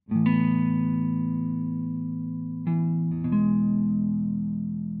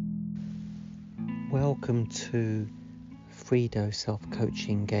Welcome to Frido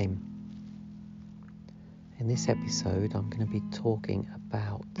Self-Coaching Game. In this episode, I'm going to be talking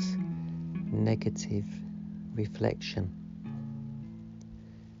about negative reflection.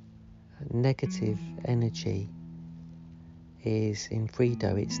 Negative energy is, in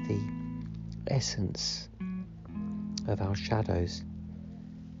Frido, it's the essence of our shadows,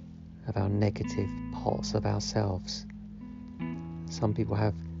 of our negative parts of ourselves. Some people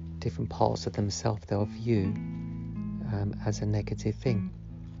have different parts of themselves they'll view as a negative thing.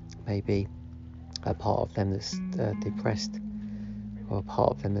 Maybe a part of them that's depressed, or a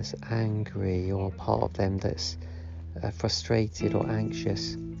part of them that's angry, or a part of them that's frustrated or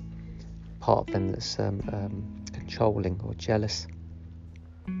anxious, part of them that's controlling or jealous,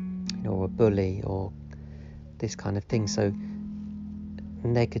 or a bully, or this kind of thing. So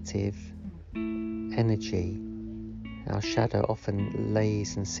negative energy, our shadow often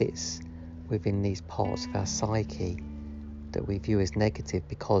lays and sits within these parts of our psyche that we view as negative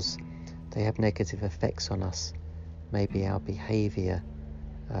because they have negative effects on us. Maybe our behaviour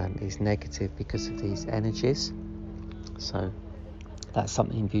is negative because of these energies. So that's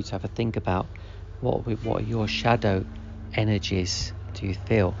something for you to have a think about. What are your shadow energies do you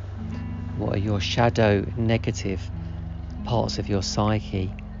feel? What are your shadow negative parts of your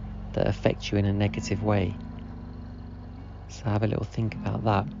psyche that affect you in a negative way? So have a little think about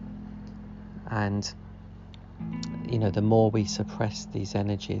that. And the more we suppress these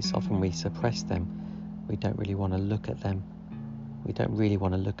energies, often we suppress them. We don't really want to look at them. We don't really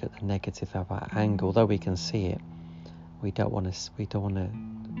want to look at the negative of our anger, although we can see it. We don't want to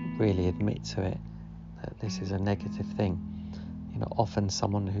really admit to it that this is a negative thing. Often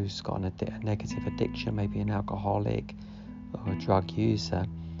someone who's got a negative addiction, maybe an alcoholic or a drug user,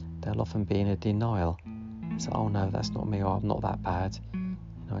 they'll often be in a denial. So, oh no, that's not me, or I'm not that bad.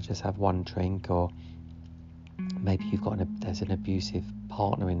 I just have one drink. Or maybe there's an abusive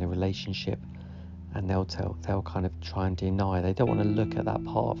partner in the relationship, and they'll kind of try and deny. They don't want to look at that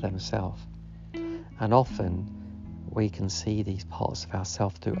part of themselves. And often we can see these parts of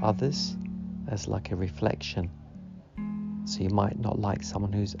ourselves through others as like a reflection. So you might not like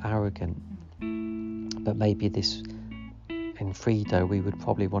someone who's arrogant, but maybe this, in Frido, we would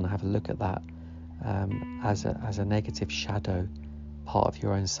probably want to have a look at that as a negative shadow part of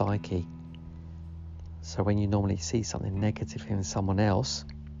your own psyche. So when you normally see something negative in someone else,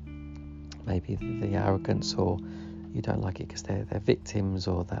 maybe the arrogance, or you don't like it because they're victims,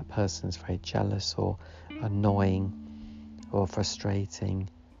 or that person's very jealous or annoying or frustrating,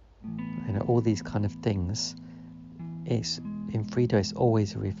 all these kind of things, in Frido it's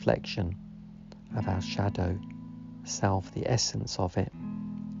always a reflection of our shadow self, the essence of it.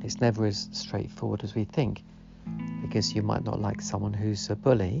 It's never as straightforward as we think, because you might not like someone who's a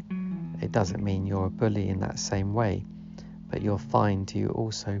bully. It doesn't mean you're a bully in that same way, but you'll find that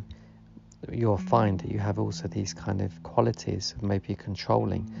you have also these kind of qualities of maybe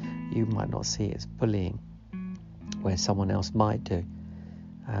controlling. You might not see it as bullying, where someone else might do.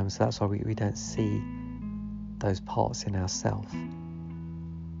 So that's why we don't see those parts in ourselves,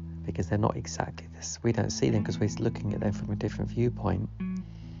 because they're not exactly this. We don't see them because we're looking at them from a different viewpoint.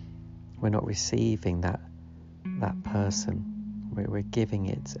 We're not receiving that person. We're giving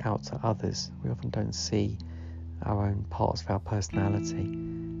it out to others. We often don't see our own parts of our personality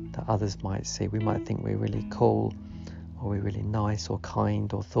that others might see. We might think we're really cool, or we're really nice, or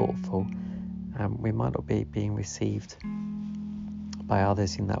kind, or thoughtful. We might not be being received by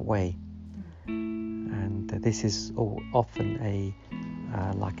others in that way. And this is often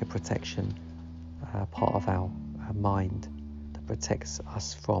like a protection part of our mind that protects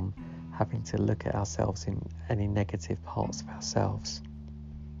us from having to look at ourselves in any negative parts of ourselves.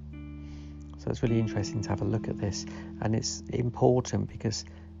 So it's really interesting to have a look at this, and it's important because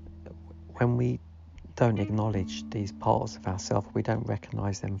when we don't acknowledge these parts of ourselves, we don't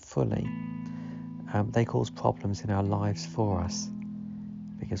recognize them fully, they cause problems in our lives for us,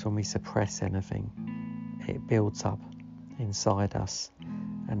 because when we suppress anything, it builds up inside us,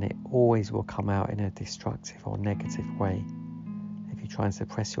 and it always will come out in a destructive or negative way. If you try and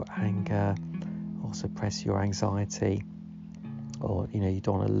suppress your anger, or suppress your anxiety, or you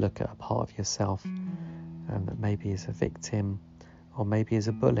don't want to look at a part of yourself that maybe is a victim, or maybe is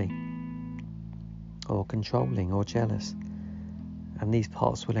a bully, or controlling, or jealous, and these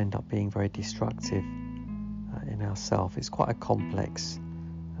parts will end up being very destructive in ourselves. It's quite a complex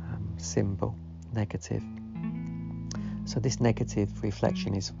symbol, negative. So this negative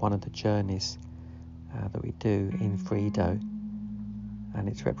reflection is one of the journeys that we do in Frido, and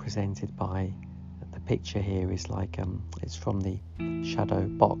it's represented by the picture here is like it's from the shadow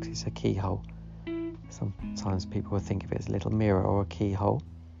box. It's a keyhole. So Sometimes people will think of it as a little mirror or a keyhole,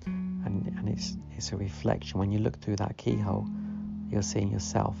 and it's a reflection. When you look through that keyhole, you're seeing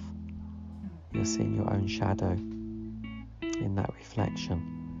yourself. You're seeing your own shadow in that reflection.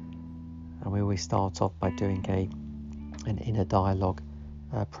 And we always start off by doing an inner dialogue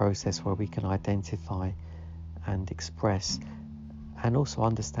process where we can identify and express and also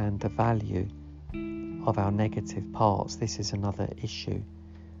understand the value of our negative parts. This is another issue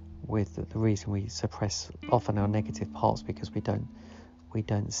with the reason we suppress often our negative parts, because we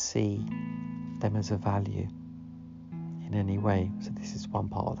don't see them as a value in any way. So this is one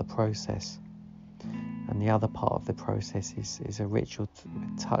part of the process. And the other part of the process is a ritual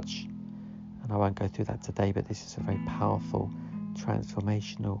with touch. And I won't go through that today, but this is a very powerful,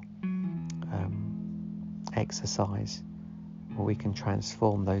 transformational exercise where we can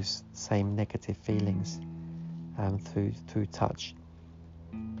transform those same negative feelings through touch.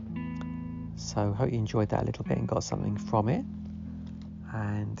 So I hope you enjoyed that a little bit and got something from it.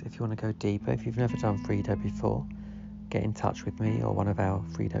 And if you want to go deeper, if you've never done Frito before, get in touch with me or one of our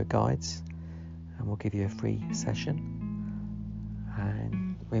Frito guides, and we'll give you a free session.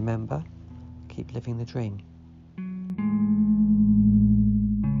 And remember, keep living the dream.